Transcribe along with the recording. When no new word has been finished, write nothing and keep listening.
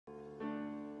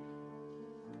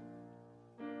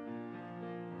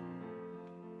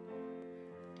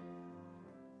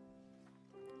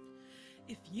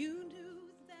If you knew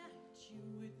that you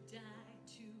would die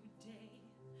today,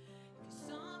 if you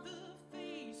saw the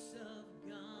face of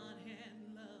God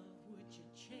and love, would you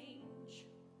change?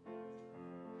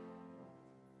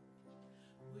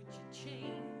 Would you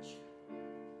change?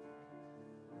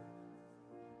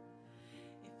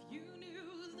 If you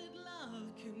knew that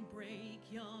love can break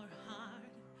your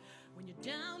heart, when you're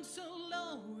down so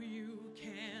low you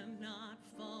cannot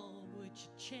fall, would you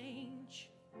change?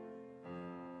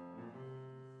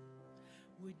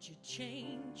 Would you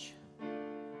change?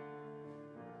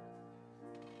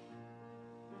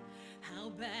 How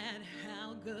bad,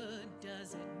 how good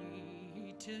does it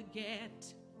need to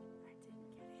get? I didn't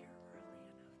get here early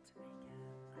enough to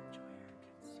make it enjoy our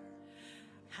concern.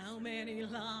 How many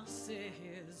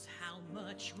losses, how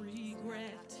much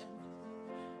regret? Thank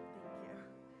you.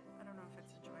 I don't know if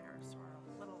it's a joy or a sorrow.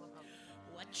 A little of both.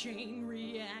 What chain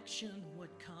reaction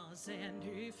would cause an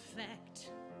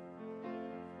effect?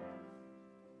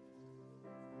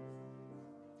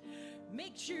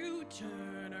 Makes you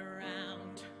turn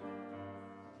around,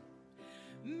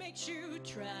 makes you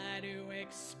try to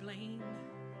explain,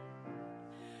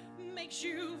 makes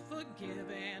you forgive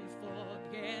and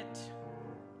forget,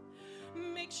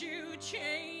 makes you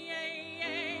change,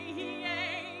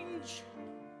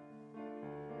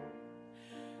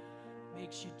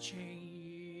 makes you change.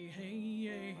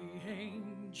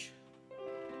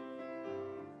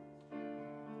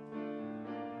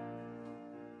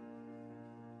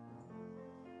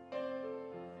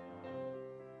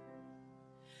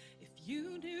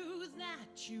 You knew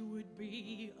that you would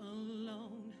be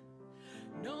alone,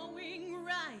 knowing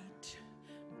right,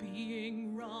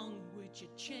 being wrong, would you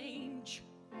change?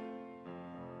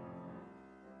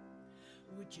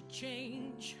 Would you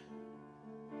change?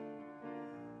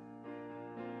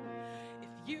 If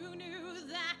you knew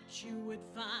that you would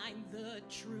find the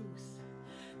truth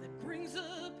that brings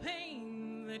a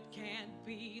pain that can't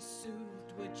be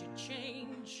soothed, would you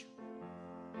change?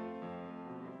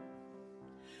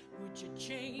 Would you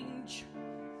change?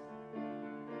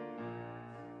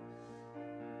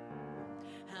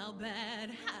 How bad,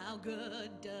 how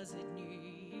good does it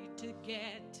need to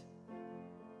get?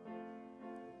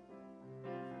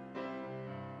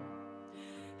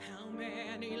 How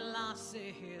many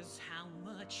losses, how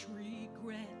much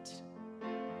regret?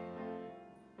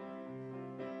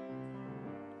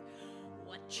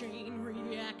 What chain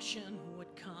reaction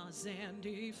would cause an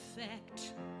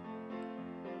effect?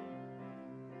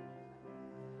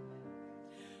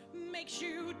 Makes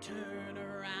you turn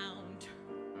around,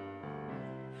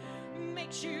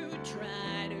 makes you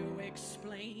try to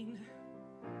explain,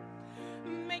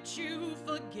 makes you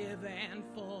forgive and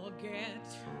forget,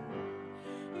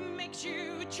 makes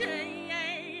you change,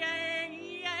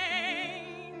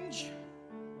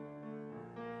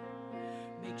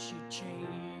 makes you change.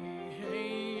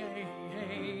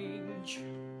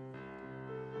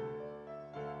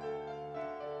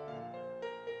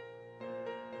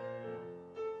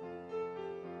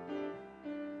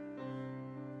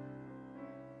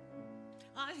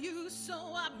 Are you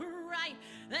so upright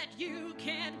that you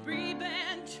can't be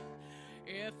bent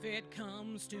if it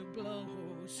comes to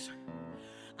blows?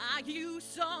 Are you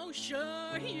so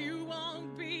sure you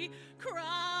won't be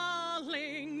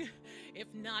crawling?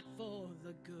 If not for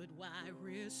the good, why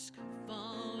risk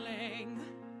falling?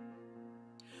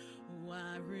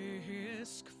 Why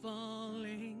risk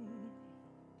falling?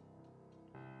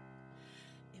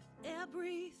 If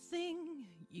everything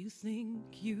you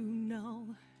think you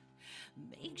know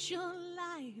makes your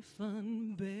life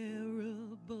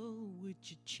unbearable, would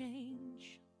you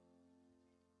change?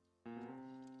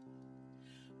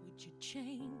 Would you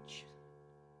change?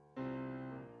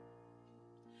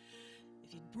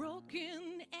 If you'd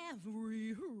broken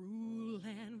every rule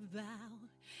and vow,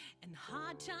 and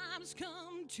hard times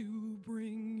come to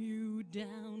bring you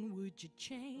down, would you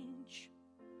change?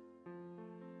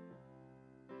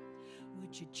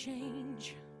 Would you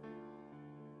change?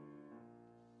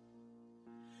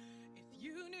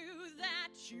 You knew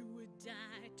that you would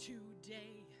die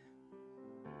today,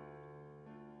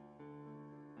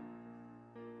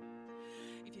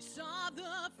 if you saw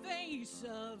the face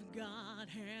of God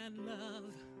and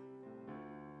love,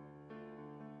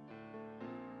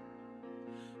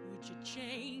 would you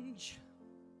change?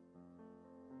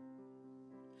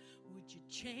 Would you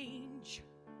change?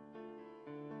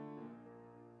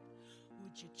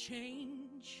 Would you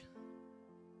change?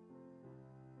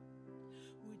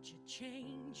 Would you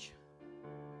change?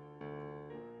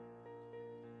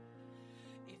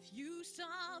 If you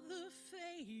saw the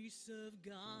face of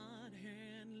God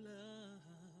and